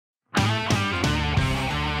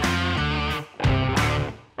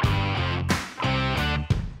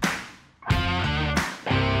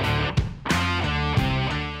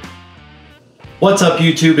What's up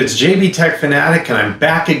YouTube, it's JB Tech Fanatic and I'm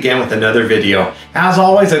back again with another video. As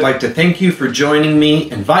always, I'd like to thank you for joining me,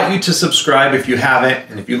 invite you to subscribe if you haven't,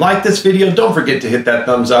 and if you like this video, don't forget to hit that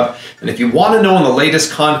thumbs up. And if you want to know when the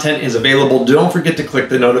latest content is available, don't forget to click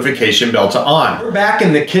the notification bell to on. We're back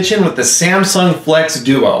in the kitchen with the Samsung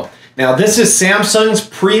FlexDuo. Now this is Samsung's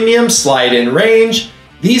premium slide-in range.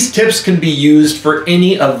 These tips can be used for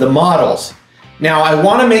any of the models. Now I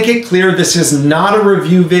want to make it clear this is not a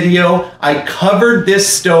review video. I covered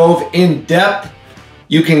this stove in depth.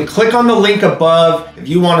 You can click on the link above if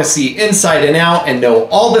you want to see inside and out and know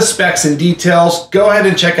all the specs and details. Go ahead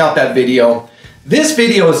and check out that video. This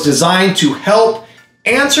video is designed to help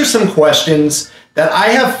answer some questions that I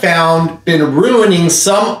have found been ruining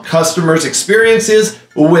some customers' experiences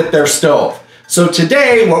with their stove. So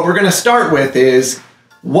today what we're going to start with is,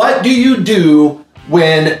 what do you do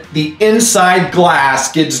when the inside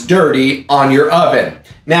glass gets dirty on your oven?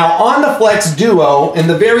 Now on the FlexDuo, in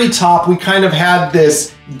the very top, we kind of had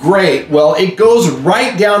this grate. Well, it goes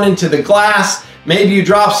right down into the glass. Maybe you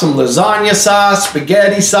drop some lasagna sauce,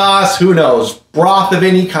 spaghetti sauce, who knows, broth of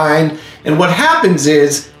any kind. And what happens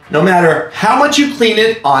is, no matter how much you clean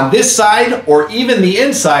it on this side or even the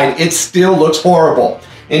inside, it still looks horrible.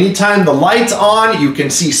 Anytime the light's on, you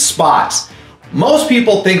can see spots. Most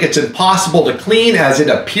people think it's impossible to clean as it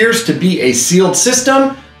appears to be a sealed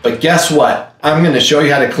system, but guess what? I'm going to show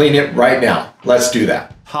you how to clean it right now. Let's do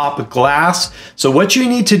that. Top glass. So what you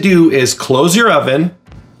need to do is close your oven.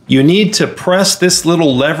 You need to press this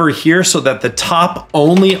little lever here so that the top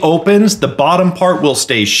only opens. The bottom part will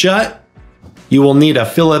stay shut. You will need a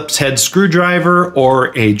Phillips head screwdriver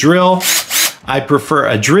or a drill. I prefer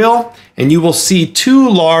a drill, and you will see two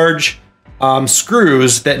large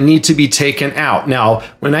screws that need to be taken out. Now,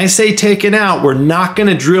 when I say taken out, we're not going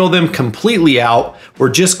to drill them completely out. We're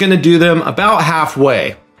just going to do them about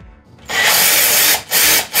halfway.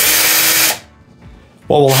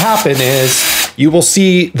 What will happen is you will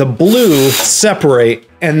see the blue separate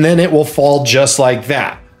and then it will fall just like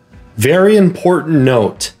that. Very important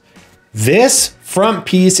note. This front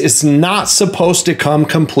piece is not supposed to come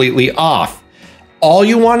completely off. All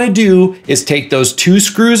you want to do is take those two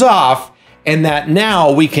screws off, and that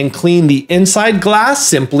now we can clean the inside glass.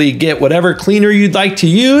 Simply get whatever cleaner you'd like to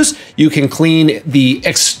use. You can clean the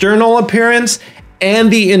external appearance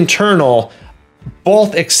and the internal,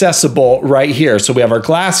 both accessible right here. So we have our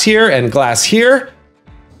glass here and glass here.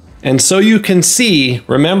 And so you can see,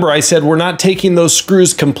 remember I said we're not taking those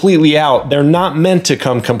screws completely out. They're not meant to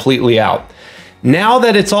come completely out. Now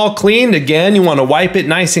that it's all cleaned, again, you want to wipe it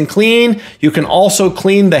nice and clean. You can also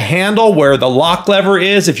clean the handle where the lock lever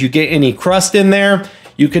is. If you get any crust in there,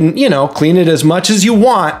 you can, clean it as much as you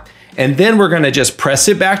want. And then we're going to just press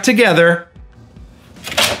it back together.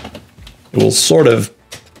 We'll sort of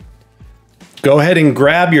go ahead and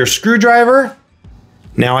grab your screwdriver.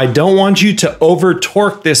 Now, I don't want you to over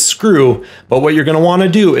torque this screw, but what you're going to want to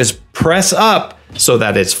do is press up so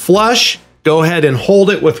that it's flush. Go ahead and hold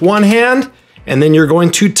it with one hand. And then you're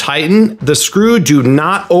going to tighten the screw. Do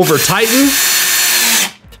not over tighten.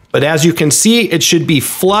 But as you can see, it should be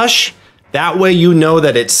flush. That way you know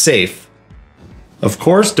that it's safe. Of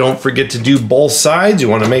course, don't forget to do both sides. You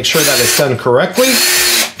want to make sure that it's done correctly.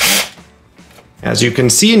 As you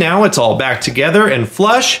can see now, it's all back together and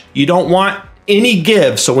flush. You don't want any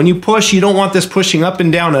give. So when you push, you don't want this pushing up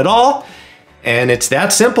and down at all. And it's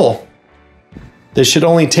that simple. This should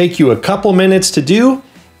only take you a couple minutes to do.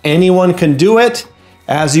 Anyone can do it.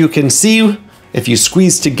 As you can see, if you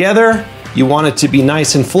squeeze together, you want it to be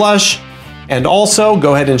nice and flush. And also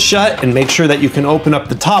go ahead and shut and make sure that you can open up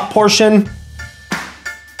the top portion.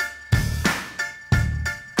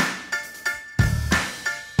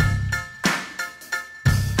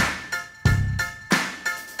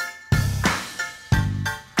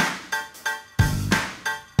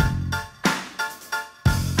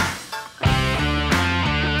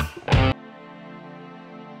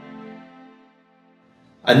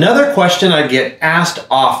 Another question I get asked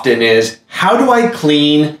often is, how do I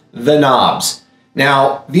clean the knobs?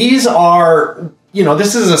 Now, these are,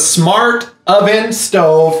 this is a smart oven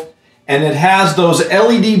stove and it has those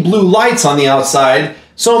LED blue lights on the outside.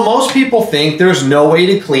 So most people think there's no way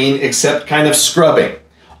to clean except kind of scrubbing.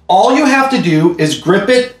 All you have to do is grip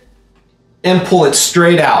it and pull it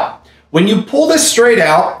straight out. When you pull this straight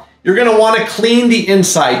out, you're going to want to clean the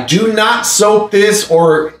inside. Do not soak this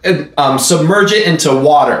or submerge it into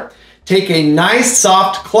water. Take a nice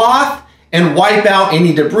soft cloth and wipe out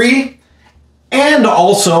any debris. And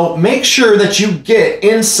also make sure that you get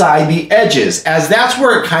inside the edges, as that's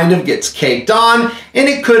where it kind of gets caked on and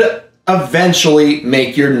it could eventually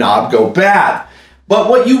make your knob go bad. But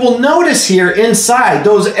what you will notice here inside,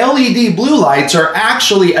 those LED blue lights are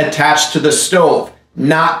actually attached to the stove,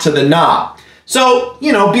 not to the knob. So,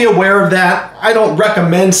 be aware of that. I don't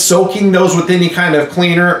recommend soaking those with any kind of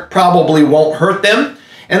cleaner. Probably won't hurt them.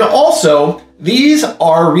 And also, these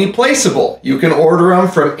are replaceable. You can order them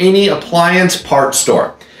from any appliance part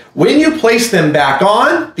store. When you place them back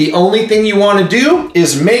on, the only thing you want to do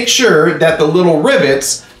is make sure that the little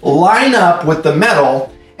rivets line up with the metal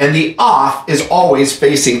and the off is always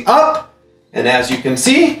facing up. And as you can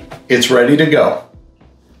see, it's ready to go.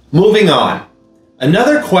 Moving on.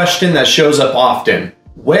 Another question that shows up often,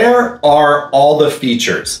 where are all the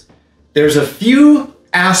features? There's a few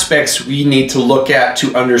aspects we need to look at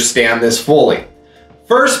to understand this fully.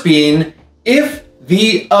 First being, if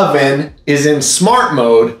the oven is in smart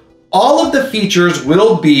mode, all of the features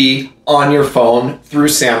will be on your phone through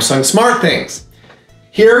Samsung SmartThings.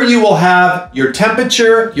 Here you will have your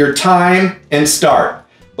temperature, your time, and start.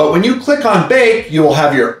 But when you click on bake, you will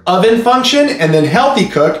have your oven function and then healthy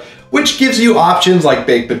cook, which gives you options like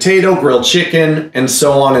baked potato, grilled chicken, and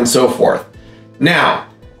so on and so forth. Now,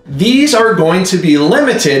 these are going to be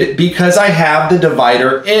limited because I have the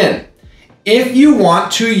divider in. If you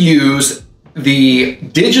want to use the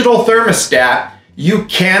digital thermostat, you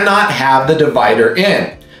cannot have the divider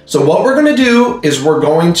in. So what we're gonna do is we're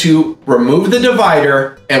going to remove the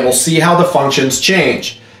divider and we'll see how the functions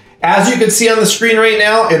change. As you can see on the screen right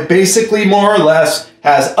now, it basically more or less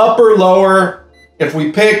has upper, lower. If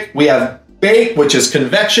we pick, we have bake, which is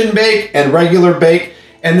convection bake, and regular bake,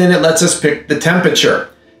 and then it lets us pick the temperature.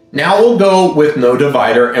 Now we'll go with no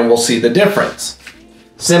divider and we'll see the difference.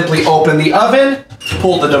 Simply open the oven,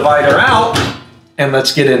 pull the divider out, and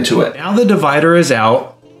let's get into it. Now the divider is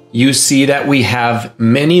out, you see that we have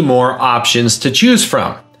many more options to choose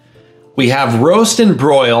from. We have roast and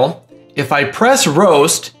broil. If I press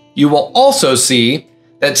roast, you will also see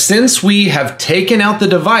that since we have taken out the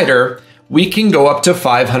divider, we can go up to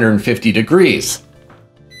 550 degrees.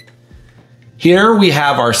 Here we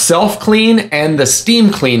have our self-clean and the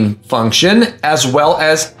steam clean function, as well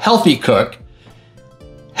as healthy cook.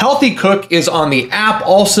 Healthy cook is on the app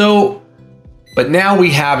also, but now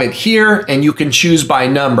we have it here and you can choose by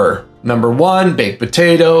number. Number 1, baked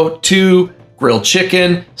potato, 2, grilled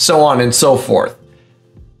chicken, so on and so forth.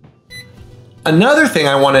 Another thing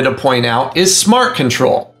I wanted to point out is smart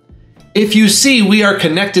control. If you see, we are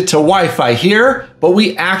connected to Wi-Fi here, but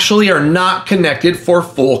we actually are not connected for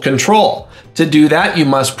full control. To do that, you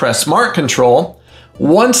must press smart control.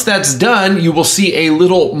 Once that's done, you will see a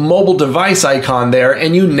little mobile device icon there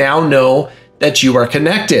and you now know that you are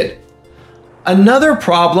connected. Another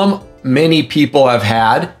problem many people have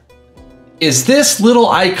had is this little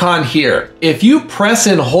icon here. If you press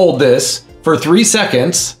and hold this for 3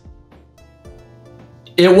 seconds,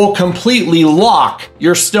 it will completely lock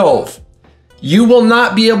your stove. You will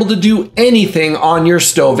not be able to do anything on your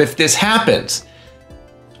stove if this happens.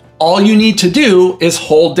 All you need to do is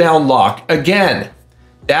hold down lock again.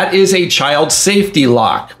 That is a child safety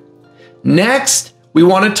lock. Next, we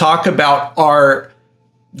want to talk about our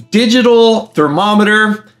digital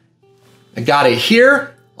thermometer. I got it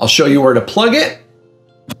here. I'll show you where to plug it.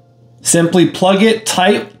 Simply plug it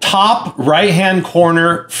top right-hand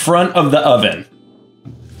corner front of the oven.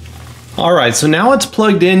 All right, so now it's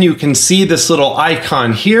plugged in. You can see this little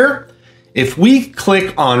icon here. If we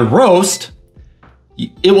click on roast,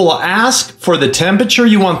 it will ask for the temperature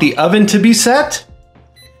you want the oven to be set.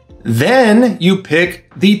 Then you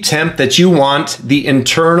pick the temp that you want the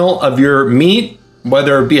internal of your meat,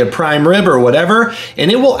 whether it be a prime rib or whatever,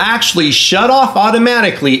 and it will actually shut off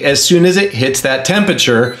automatically as soon as it hits that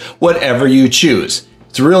temperature, whatever you choose.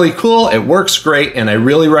 It's really cool, it works great, and I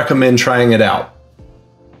really recommend trying it out.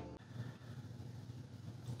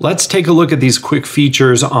 Let's take a look at these quick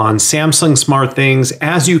features on Samsung SmartThings.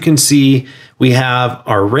 As you can see, we have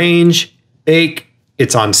our range, bake,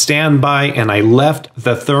 it's on standby, and I left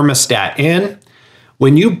the thermostat in.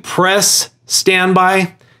 When you press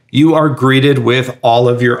standby, you are greeted with all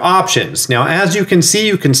of your options. Now, as you can see,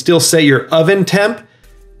 you can still set your oven temp,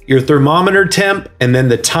 your thermometer temp, and then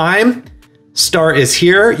the time. Start is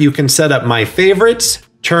here. You can set up my favorites,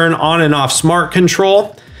 turn on and off smart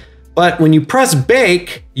control. But when you press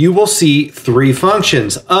bake, you will see 3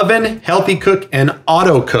 functions: oven, healthy cook, and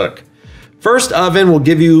AutoCook. First, oven will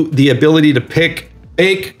give you the ability to pick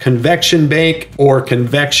bake, convection bake, or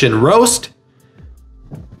convection roast.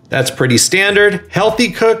 That's pretty standard.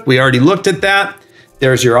 Healthy cook, we already looked at that.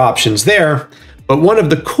 There's your options there. But one of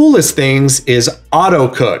the coolest things is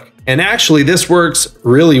AutoCook. And actually this works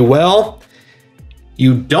really well.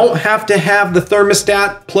 You don't have to have the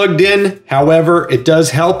thermostat plugged in. However, it does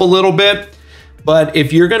help a little bit. But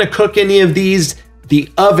if you're gonna cook any of these, the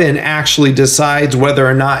oven actually decides whether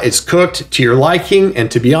or not it's cooked to your liking, and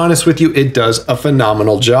to be honest with you, it does a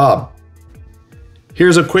phenomenal job.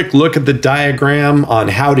 Here's a quick look at the diagram on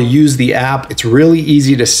how to use the app. It's really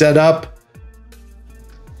easy to set up.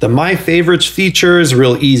 The My Favorites feature is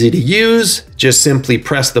real easy to use. Just simply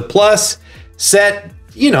press the plus, set,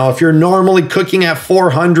 if you're normally cooking at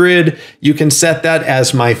 400, you can set that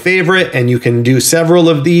as My Favorite, and you can do several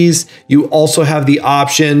of these. You also have the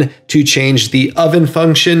option to change the oven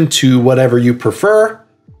function to whatever you prefer.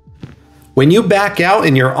 When you back out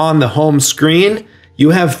and you're on the home screen, you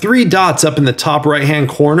have 3 dots up in the top right-hand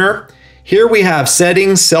corner. Here we have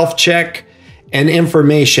settings, self-check, and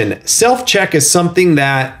information. Self-check is something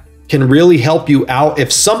that can really help you out.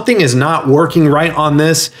 If something is not working right on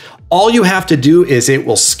this, all you have to do is it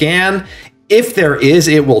will scan. If there is,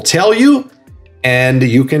 it will tell you, and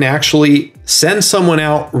you can actually send someone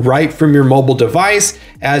out right from your mobile device.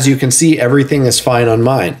 As you can see, everything is fine on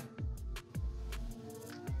mine.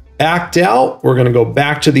 Backed out, we're gonna go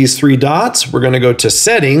back to these 3 dots. We're gonna go to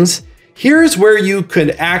settings. Here's where you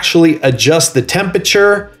could actually adjust the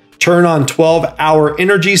temperature, turn on 12-hour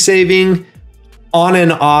energy saving, on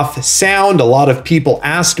and off sound. A lot of people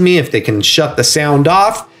asked me if they can shut the sound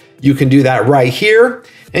off. You can do that right here,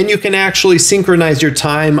 and you can actually synchronize your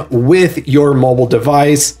time with your mobile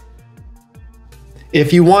device.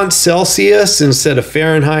 If you want Celsius instead of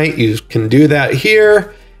Fahrenheit, you can do that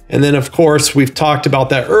here. And then of course, we've talked about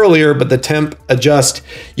that earlier, but the temp adjust,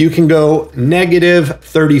 you can go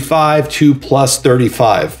 -35 to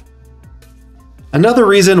 +35. Another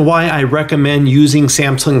reason why I recommend using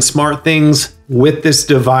Samsung SmartThings with this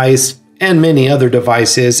device and many other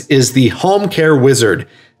devices is the Home Care Wizard.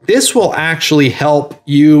 This will actually help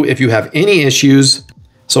you if you have any issues.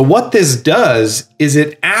 So what this does is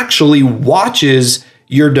it actually watches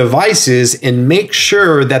your devices and make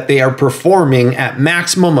sure that they are performing at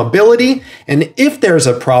maximum ability. And if there's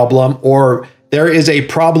a problem, or there is a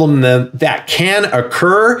problem that can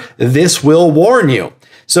occur, this will warn you.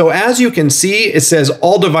 So as you can see, it says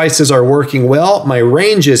all devices are working well. My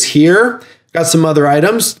range is here. Got some other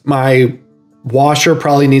items. My washer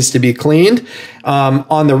probably needs to be cleaned.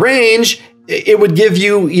 On the range, it would give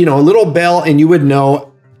you, a little bell, and you would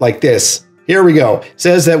know like this. Here we go. It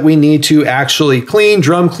says that we need to actually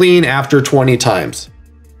drum clean after 20 times.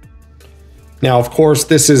 Now, of course,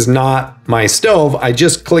 this is not my stove. I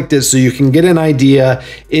just clicked it so you can get an idea.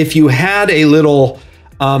 If you had a little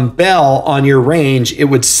bell on your range, it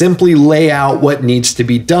would simply lay out what needs to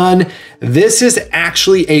be done. This is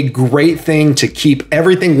actually a great thing to keep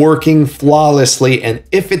everything working flawlessly. And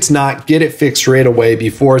if it's not, get it fixed right away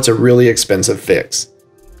before it's a really expensive fix.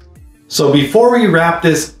 So before we wrap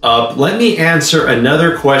this up, let me answer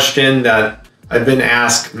another question that I've been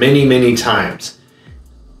asked many, many times.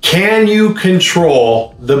 Can you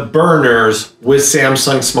control the burners with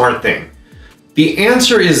Samsung SmartThings? The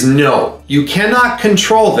answer is no, you cannot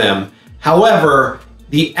control them. However,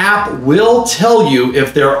 the app will tell you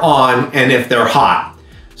if they're on and if they're hot.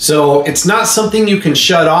 So it's not something you can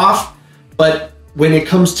shut off, but when it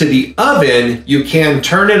comes to the oven, you can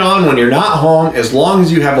turn it on when you're not home as long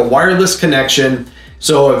as you have a wireless connection.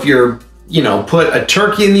 So if you're, put a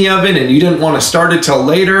turkey in the oven and you didn't want to start it till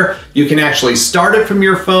later, you can actually start it from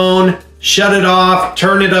your phone, shut it off,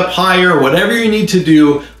 turn it up higher, whatever you need to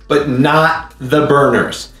do, but not the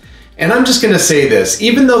burners. And I'm just gonna say this,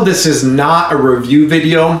 even though this is not a review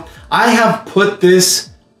video, I have put this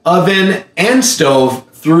oven and stove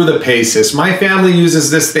through the paces. My family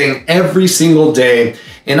uses this thing every single day,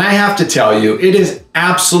 and I have to tell you, it is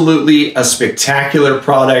absolutely a spectacular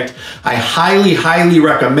product. I highly, highly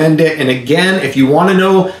recommend it. And again, if you wanna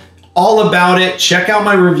know all about it, check out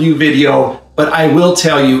my review video, but I will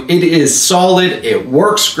tell you, it is solid, it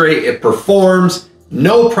works great, it performs,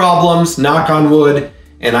 no problems, knock on wood,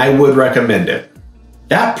 and I would recommend it.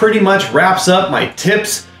 That pretty much wraps up my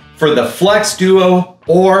tips for the FlexDuo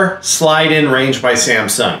or Slide-In Range by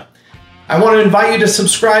Samsung. I want to invite you to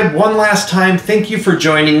subscribe one last time. Thank you for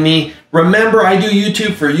joining me. Remember, I do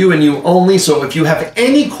YouTube for you and you only, so if you have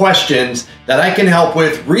any questions that I can help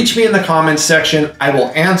with, reach me in the comments section. I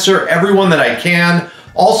will answer everyone that I can.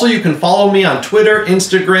 Also, you can follow me on Twitter,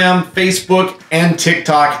 Instagram, Facebook, and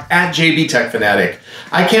TikTok at JB Tech Fanatic.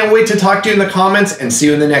 I can't wait to talk to you in the comments and see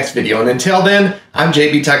you in the next video. And until then, I'm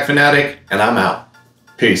JB Tech Fanatic and I'm out.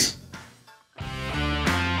 Peace.